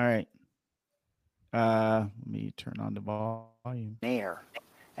 All right. Let me turn on the volume. Air.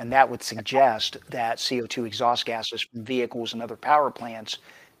 And that would suggest that CO2 exhaust gases from vehicles and other power plants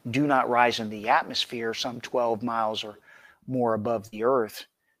do not rise in the atmosphere some 12 miles or more above the Earth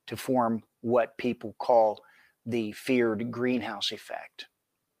to form what people call the feared greenhouse effect.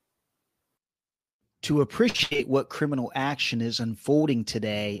 To appreciate what criminal action is unfolding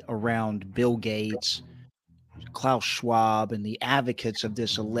today around Bill Gates, Klaus Schwab, and the advocates of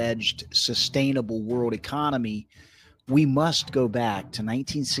this alleged sustainable world economy, we must go back to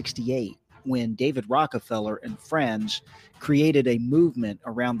 1968 when David Rockefeller and friends created a movement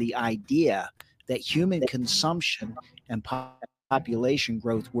around the idea that human consumption and population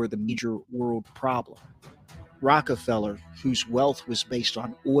growth were the major world problem. Rockefeller, whose wealth was based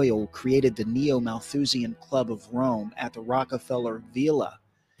on oil, created the Neo-Malthusian Club of Rome at the Rockefeller Villa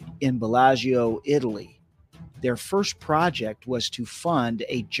in Bellagio, Italy. Their first project was to fund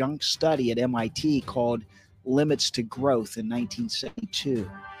a junk study at MIT called Limits to Growth in 1972.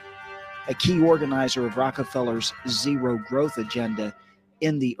 A key organizer of Rockefeller's zero growth agenda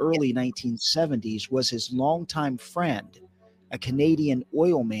in the early 1970s was his longtime friend, a Canadian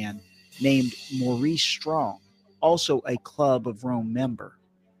oil man named Maurice Strong, also a Club of Rome member.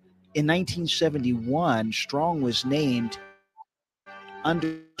 In 1971, Strong was named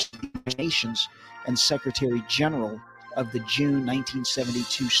under Nations and Secretary General of the June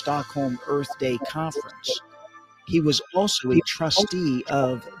 1972 Stockholm Earth Day Conference. He was also a trustee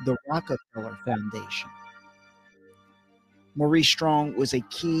of the Rockefeller Foundation. Maurice Strong was a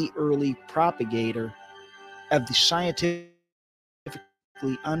key early propagator of the scientifically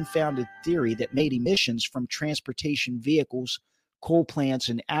unfounded theory that made emissions from transportation vehicles, coal plants,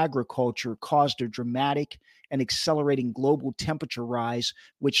 and agriculture caused a dramatic and accelerating global temperature rise,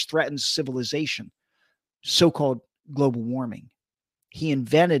 which threatens civilization, so-called global warming. He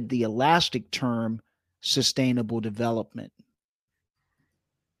invented the elastic term sustainable development.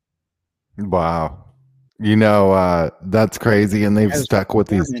 Wow. That's crazy. And they've stuck with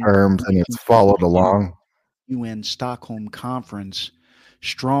these terms and it's followed along. UN Stockholm Conference,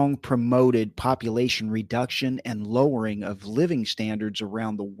 Strong promoted population reduction and lowering of living standards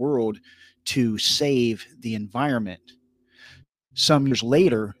around the world to save the environment. Some years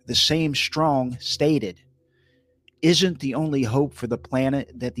later, the same Strong stated, "Isn't the only hope for the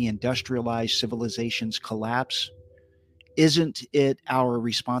planet that the industrialized civilizations collapse? Isn't it our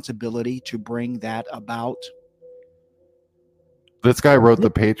responsibility to bring that about?" This guy wrote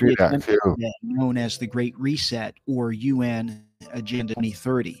the Patriot Act too. Known as the Great Reset or UN Agenda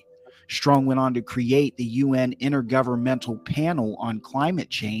 2030. Strong went on to create the UN Intergovernmental Panel on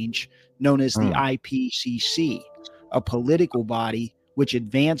Climate Change, known as the IPCC, a political body which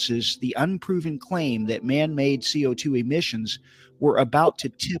advances the unproven claim that man-made CO2 emissions were about to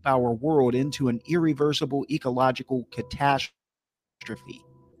tip our world into an irreversible ecological catastrophe.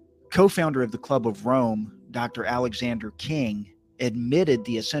 Co-founder of the Club of Rome, Dr. Alexander King, admitted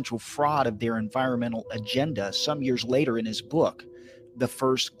the essential fraud of their environmental agenda some years later in his book, The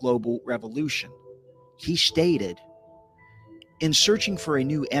First Global Revolution. He stated, "In searching for a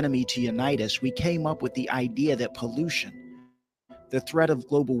new enemy to unite us, we came up with the idea that pollution, the threat of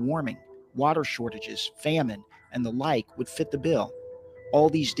global warming, water shortages, famine, and the like would fit the bill. All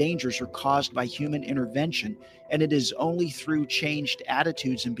these dangers are caused by human intervention, and it is only through changed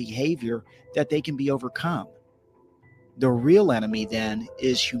attitudes and behavior that they can be overcome. The real enemy, then,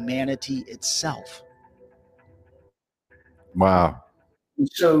 is humanity itself." Wow. And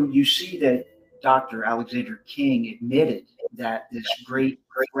so you see that Dr. Alexander King admitted that this great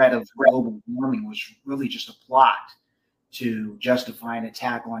threat of global warming was really just a plot to justify an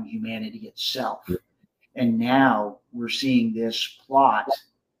attack on humanity itself. And now we're seeing this plot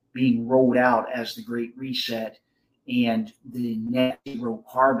being rolled out as the Great Reset and the net zero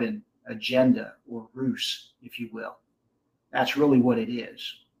carbon agenda, or RUSE, if you will. That's really what it is.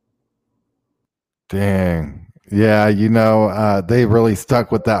 Dang. Yeah, they really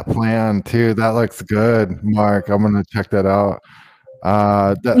stuck with that plan too. That looks good, Mark. I'm gonna check that out.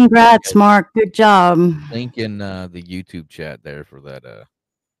 Congrats, Mark. Good job. Link in the YouTube chat there for that.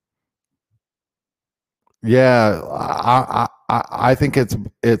 Yeah, I think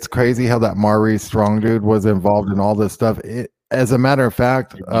it's crazy how that Maurice Strong dude was involved in all this stuff. As a matter of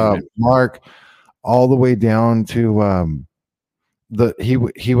fact, Mark, all the way down to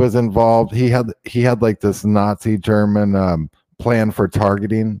he was involved. He had like this Nazi German plan for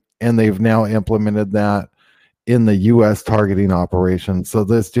targeting, and they've now implemented that in the U.S. targeting operation. So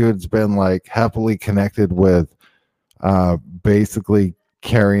this dude's been like heavily connected with basically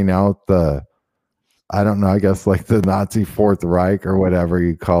carrying out the, I don't know, I guess like the Nazi Fourth Reich or whatever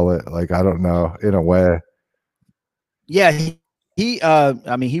you call it. Like, I don't know, in a way. Yeah, he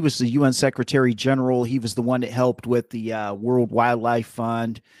was the UN Secretary General. He was the one that helped with the World Wildlife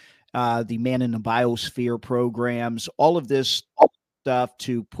Fund, the Man in the Biosphere programs, all of this stuff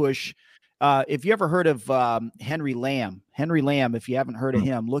to push. If you ever heard of Henry Lamb, if you haven't heard of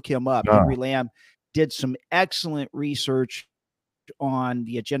him, look him up. No. Henry Lamb did some excellent research on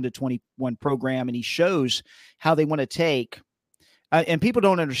the Agenda 21 program, and he shows how they want to take, and people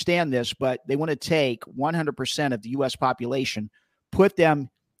don't understand this, but they want to take 100% of the U.S. population, put them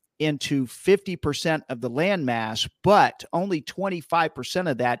into 50% of the land mass, but only 25%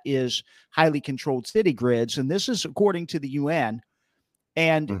 of that is highly controlled city grids. And this is according to the UN.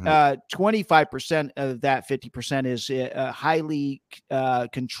 And 25% of that 50% is highly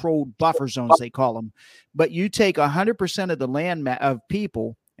controlled buffer zones, they call them. But you take 100% of the land of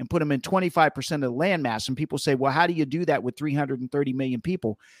people and put them in 25% of the land mass. And people say, well, how do you do that with 330 million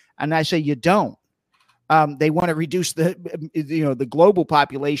people? And I say, you don't. They want to reduce the global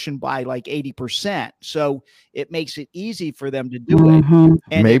population by like 80%. So it makes it easy for them to do it.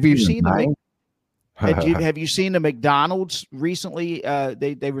 And Maybe you've seen them. Have you seen the McDonald's recently?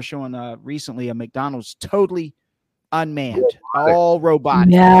 They were showing recently a McDonald's totally unmanned, all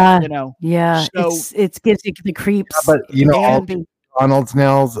robotic. Yeah, you know. Yeah, So it gives you the creeps. Yeah, but you know, all McDonald's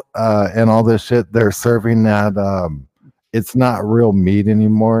nails and all this shit, they're serving that. It's not real meat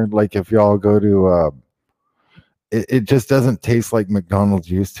anymore. Like if y'all go to, it just doesn't taste like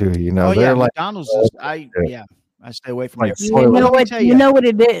McDonald's used to. You know, they're like McDonald's is. I stay away from like there. You know what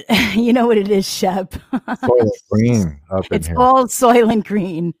it is. You know what it is, Shep. soil green up in It's here. all soil and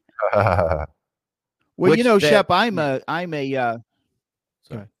green. Well, you know, Shep, I'm Oh,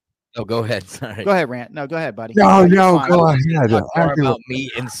 go ahead. Sorry. Go ahead, Rant. No, go ahead, buddy. No, You're no, fine. go Talk ahead. more about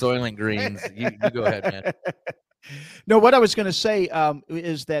meat and soil and greens. You go ahead, man. No, what I was going to say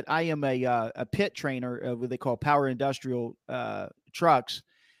is that I am a pit trainer, what they call power industrial trucks,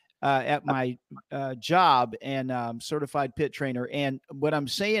 at my job, and certified pit trainer. And what I'm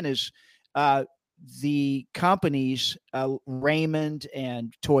saying is the companies, Raymond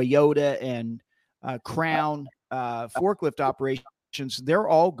and Toyota and Crown forklift operations, they're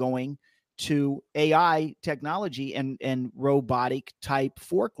all going to AI technology and robotic type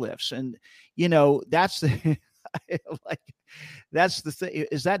forklifts. And, you know, that's the that's the thing.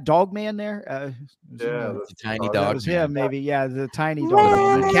 Is that dog man there? Yeah, It's a tiny that dog. was man. him, maybe. Yeah, the tiny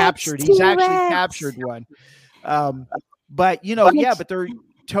dog man. He captured. He's actually captured one. But you know, yeah, but they're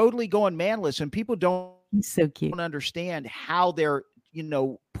totally going manless, and people don't so cute. Understand how they're, you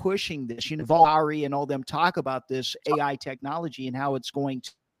know, pushing this. You know, Valari and all them talk about this AI technology and how it's going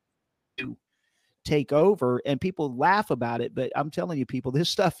to take over, and people laugh about it. But I'm telling you, people, this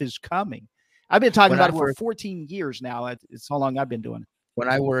stuff is coming. I've been talking about it for 14 years now. It's how long I've been doing it. When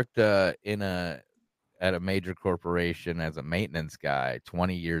I worked at a major corporation as a maintenance guy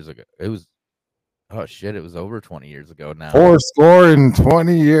 20 years ago, it was over 20 years ago now.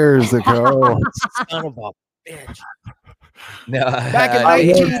 20 years ago. Son of a bitch. No, back in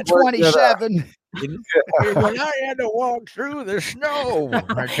 1927. When I had to walk through the snow.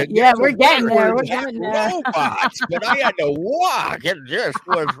 Yeah, we're getting there. We're getting there. Robots, but I had to walk. It just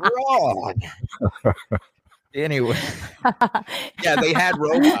was wrong. Anyway, yeah, they had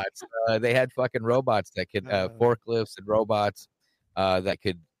robots. They had fucking robots that could forklifts and robots that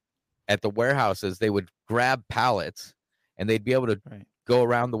could, at the warehouses, they would grab pallets and they'd be able to go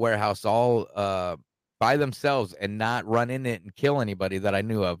around the warehouse all by themselves and not run in it and kill anybody that I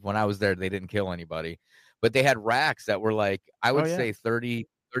knew of. When I was there, they didn't kill anybody, but they had racks that were like, I would say 30,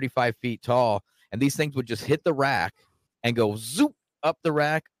 35 feet tall. And these things would just hit the rack and go zoop up the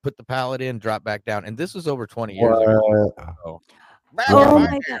rack, put the pallet in, drop back down. And this was over 20 years ago. So, oh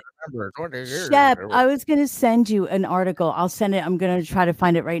my God. Shep, I was going to send you an article. I'll send it. I'm going to try to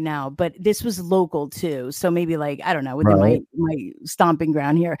find it right now. But this was local too. So maybe like, I don't know, within my stomping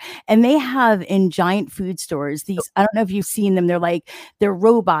ground here. And they have in giant food stores, these, I don't know if you've seen them. They're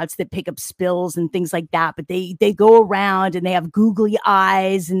robots that pick up spills and things like that. But they go around and they have googly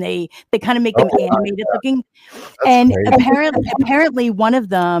eyes and they kind of make them animated looking. And apparently one of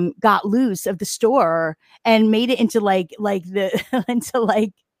them got loose of the store and made it into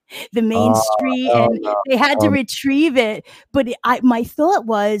the main street, and they had to retrieve it. But my thought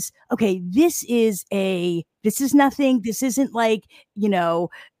was, okay, this is nothing. This isn't like, you know,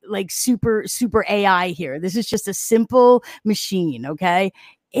 like super AI here. This is just a simple machine. Okay.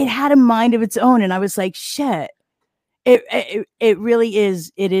 It had a mind of its own. And I was like, shit, it really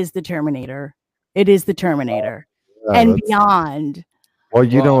is. It is the Terminator. It is the Terminator and beyond. Well,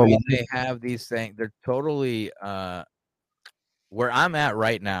 I mean, they have these things. They're totally where I'm at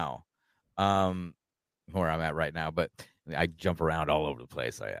right now. But I jump around all over the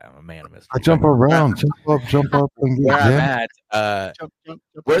place. I'm a man of mystery. I jump around, jump up, and where I'm at. Jump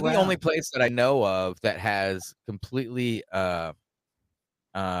we're around. the only place that I know of that has completely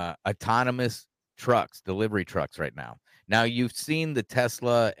autonomous trucks, delivery trucks right now. Now, you've seen the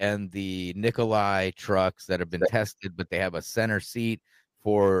Tesla and the Nikola trucks that have been tested, but they have a center seat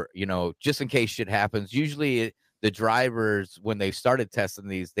for, you know, just in case shit happens. Usually the drivers, when they started testing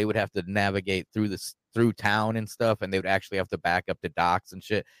these, they would have to navigate through town and stuff, and they would actually have to back up to docks and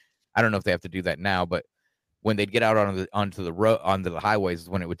shit. I don't know if they have to do that now, but when they'd get out onto the highways is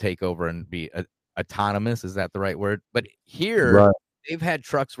when it would take over and be autonomous. Is that the right word? But here they've had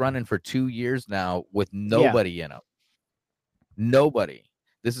trucks running for 2 years now with nobody in them. Nobody.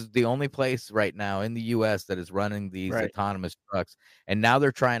 This is the only place right now in the U.S. that is running these autonomous trucks, and now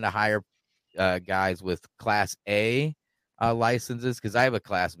they're trying to hire guys with Class A licenses, because I have a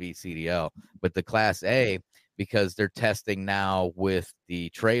Class B CDL, but the Class A, because they're testing now with the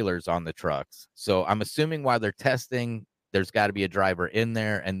trailers on the trucks. So I'm assuming while they're testing, there's got to be a driver in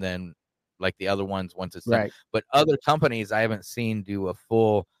there, and then like the other ones, once it's done. But other companies I haven't seen do a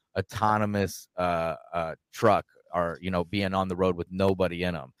full autonomous truck, or being on the road with nobody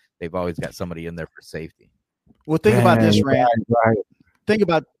in them. They've always got somebody in there for safety. Well, think about this, Rand. Think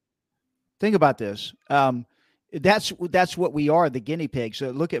about this. That's what we are, the guinea pigs. So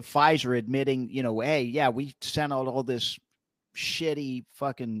look at Pfizer admitting, hey, yeah, we sent out all this shitty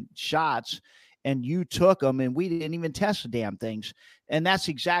fucking shots and you took them and we didn't even test the damn things. And that's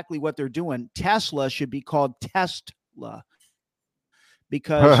exactly what they're doing. Tesla should be called Testla,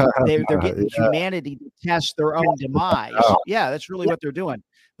 because they're getting humanity to test their own demise. Yeah, that's really what they're doing.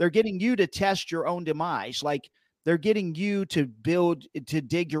 They're getting you to test your own demise. Like, they're getting you to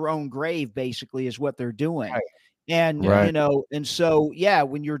dig your own grave, basically, is what they're doing. And, and so,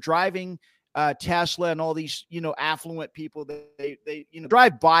 when you're driving Tesla and all these, affluent people, they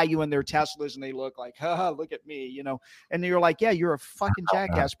drive by you in their Teslas and they look like, look at me, and you're like, yeah, you're a fucking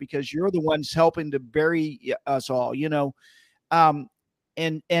jackass because you're the ones helping to bury us all,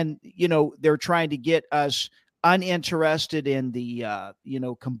 and they're trying to get us uninterested in the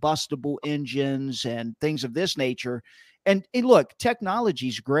combustible engines and things of this nature. And look,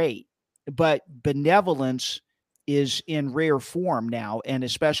 technology's great, but benevolence is in rare form now, and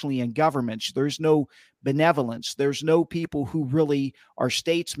especially in governments. There's no benevolence. There's no people who really are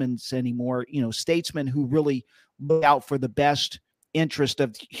statesmen anymore, statesmen who really look out for the best interest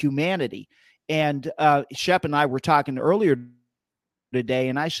of humanity. And Shep and I were talking earlier today,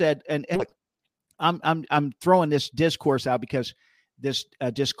 and I said, and look, I'm throwing this discourse out because this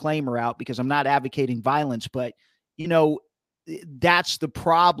disclaimer out, because I'm not advocating violence, but that's the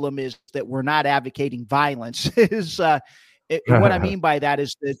problem, is that we're not advocating violence. What I mean by that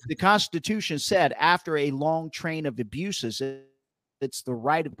is that the Constitution said after a long train of abuses, it's the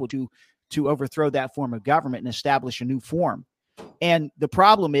right of people to overthrow that form of government and establish a new form. And the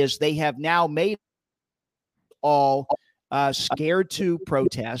problem is they have now made all scared to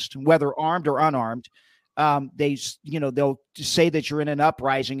protest, whether armed or unarmed. They'll say that you're in an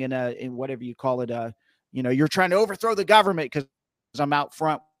uprising in whatever you call it. You're trying to overthrow the government because I'm out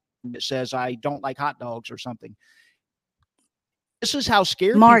front. It says I don't like hot dogs or something. This is how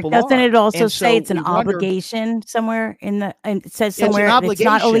scared Mark, people are. doesn't it also And say so it's an we wonder- obligation somewhere and it says It's an somewhere it's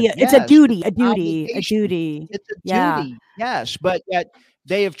not only obligation, it's a yes. duty, a Obligation. duty. It's a Yeah. duty, yes, but yet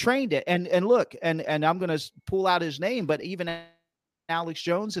they have trained it. And look, and I'm going to pull out his name, but even Alex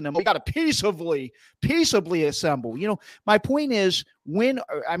Jones and them, we got to peaceably assemble. My point is, when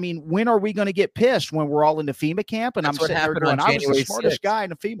are we going to get pissed? When we're all in the FEMA camp and That's I'm what sitting there happened going, on I was the January smartest 6th. guy in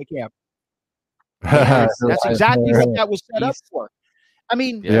the FEMA camp. Yes, that's exactly what that was set up for. I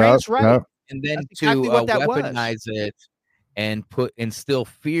mean, Grant's right. And then That's exactly to what that was. weaponize it and instill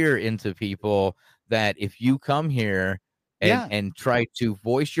fear into people that if you come here and try to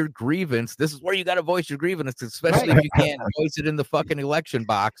voice your grievance, this is where you got to voice your grievance, especially if you can't voice it in the fucking election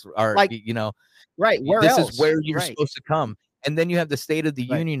box, or right. Where this else? is where you're Right. supposed to come. And then you have the State of the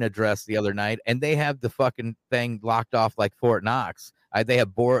Union address the other night, and they have the fucking thing locked off like Fort Knox. They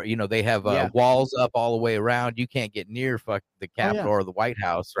have walls up all the way around. You can't get near the Capitol or the White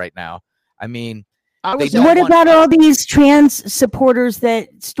House right now. I mean, what about all these trans supporters that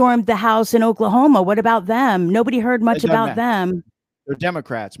stormed the house in Oklahoma? What about them? Nobody heard much about them. They're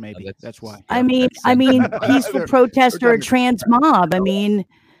Democrats, maybe. That's why. I mean, peaceful protest or a trans mob. I mean,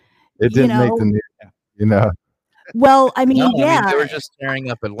 it didn't make the news, Well, I mean, they were just tearing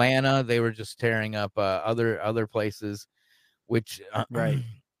up Atlanta. They were just tearing up other places, which right.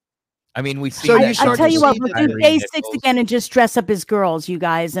 I mean, we see. So I tell you what, we'll do day 6 again and just dress up as girls, you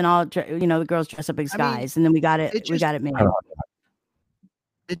guys, and I'll, the girls dress up as guys, and then we got it. We got it made.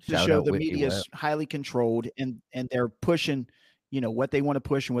 It just showed the media is highly controlled, and they're pushing, what they want to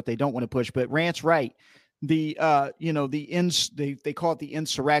push and what they don't want to push. But Rant's right. They call it the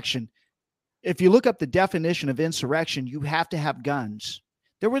insurrection. If you look up the definition of insurrection, you have to have guns.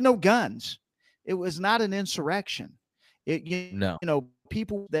 There were no guns. It was not an insurrection.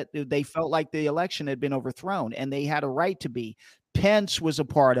 People that they felt like the election had been overthrown and they had a right to be. Pence was a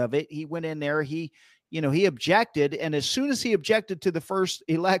part of it. He went in there. He he objected. And as soon as he objected to the first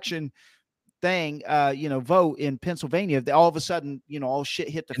election thing, vote in Pennsylvania, all of a sudden, all shit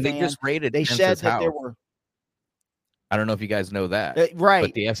hit the fan. They just raided. They said that there were. I don't know if you guys know that, right?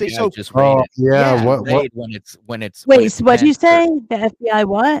 But the FBI just raided. When it's. Wait, so what'd you say? The FBI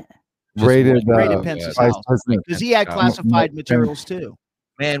what? Raided Pence's house because he had classified materials too.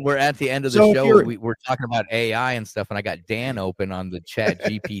 Man, we're at the end of the show. We're talking about AI and stuff, and I got Dan open on the Chat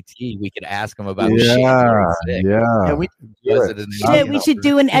GPT. We could ask him about we should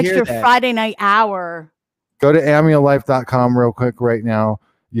do an extra Friday night hour. Go to AmnioLife.com real quick right now.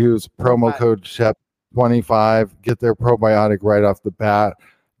 Use promo code SHEP25. Get their probiotic right off the bat.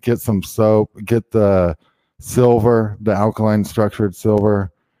 Get some soap. Get the silver, the alkaline structured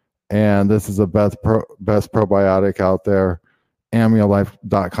silver. And this is the best probiotic out there.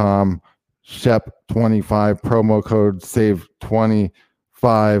 AmnioLife.com, SHEP25, promo code save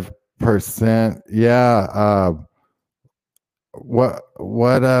 25%. Yeah. What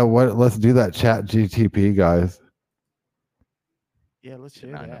let's do that Chat GTP, guys. Yeah, let's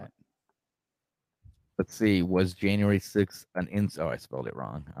hear that. Let's see. Was January 6th an Oh, I spelled it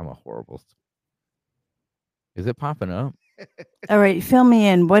wrong. I'm a horrible. Is it popping up? All right, fill me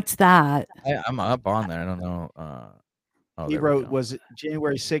in. What's that? I'm up on there. I don't know. He wrote, was it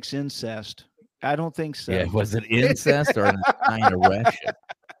January 6th incest? I don't think so. Yeah, was it incest or an erection?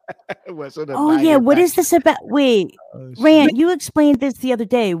 What is this about? Wait, Rand, you explained this the other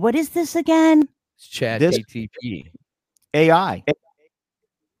day. What is this again? It's Chat GTP. AI.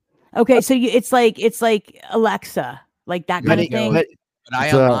 Okay, so it's like Alexa, like that kind of thing. But I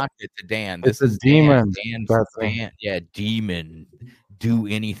unlocked it to Dan. This is demon. Dan. Yeah, demon. Do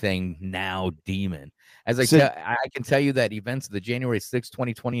anything now, demon. As I can tell you that events of the January 6,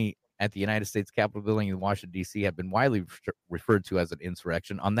 2020 at the United States Capitol building in Washington, D.C. have been widely referred to as an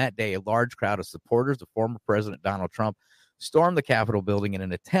insurrection. On that day, a large crowd of supporters of former President Donald Trump stormed the Capitol building in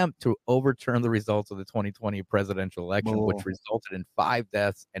an attempt to overturn the results of the 2020 presidential election, which resulted in 5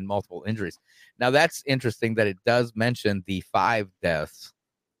 deaths and multiple injuries. Now, that's interesting that it does mention the 5 deaths,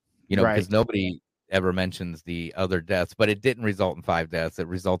 because nobody ever mentions the other deaths, but it didn't result in 5 deaths. It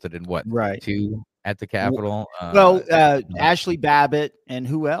resulted in 2 at the Capitol. Ashley Babbitt and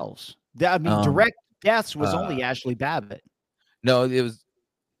who else? Direct deaths was only Ashley Babbitt. No, it was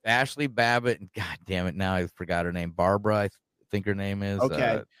Ashley Babbitt, and God damn it, now I forgot her name. Barbara, I think her name is.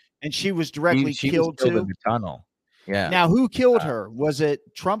 Okay, and she was directly killed too. In the tunnel. Yeah. Now, who killed her? Was it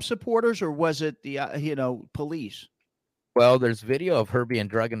Trump supporters or was it the police? Well, there's video of her being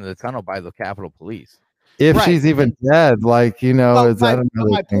dragged into the tunnel by the Capitol Police. If she's even dead, is that another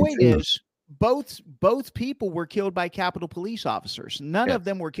my thing point too? is both people were killed by Capitol Police officers. None of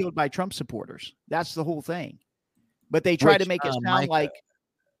them were killed by Trump supporters. That's the whole thing. But they try to make it sound like.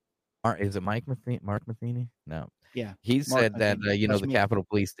 Is it Mark Matheny? No. Yeah. He said that Matheny. the Capitol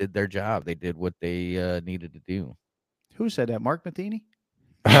Police did their job. They did what they needed to do. Who said that? Mark Matheny?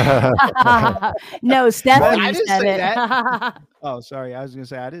 No, Stephanie I didn't said say it. that. Oh, sorry. I was going to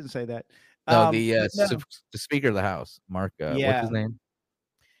say I didn't say that. No, the Speaker of the House, Mark. What's his name?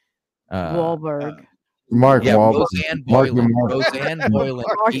 Wahlberg. Mark Wahlberg. Roseanne Boylan.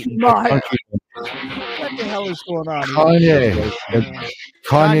 Mark. What the hell is going on?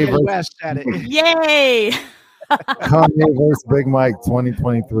 Kanye West at it. Yay! Kanye versus Big Mike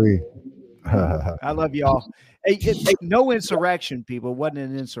 2023. I love y'all. Hey, no insurrection, people. It wasn't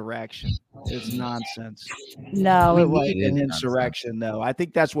an insurrection. It's nonsense. No, we need an insurrection, though. I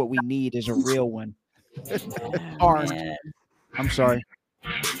think that's what we need is a real one. I'm sorry.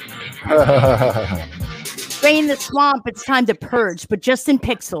 Drain the swamp. It's time to purge, but just in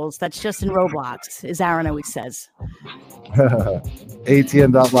pixels. That's just in Roblox, as Aaron always says.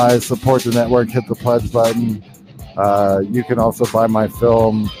 ATN.live, support the network, hit the pledge button. You can also buy my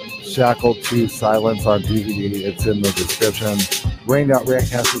film Shackled to Silence on DVD. It's in the description. Rained Out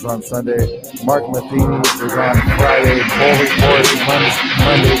Rantcast is on Sunday. Mark Matheny is on Friday. Full report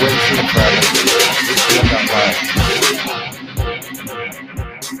Monday, Wednesday, and Friday.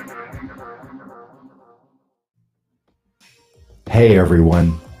 Hey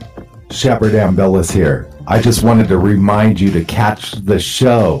everyone, Shepard Ambellas here. I just wanted to remind you to catch the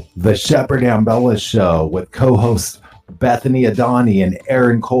show, The Shepard Ambellas Show, with co-hosts Bethany Adani and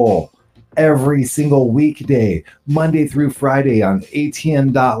Aaron Cole, every single weekday, Monday through Friday on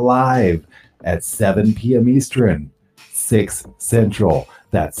ATN.live at 7 p.m. Eastern, 6 Central.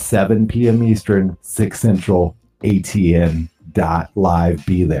 That's 7 p.m. Eastern, 6 Central, ATN.live.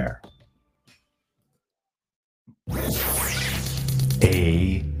 Be there.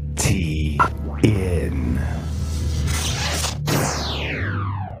 ATN.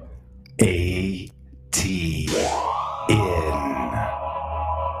 ATN.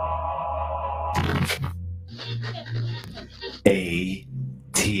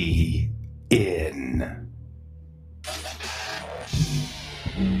 TN.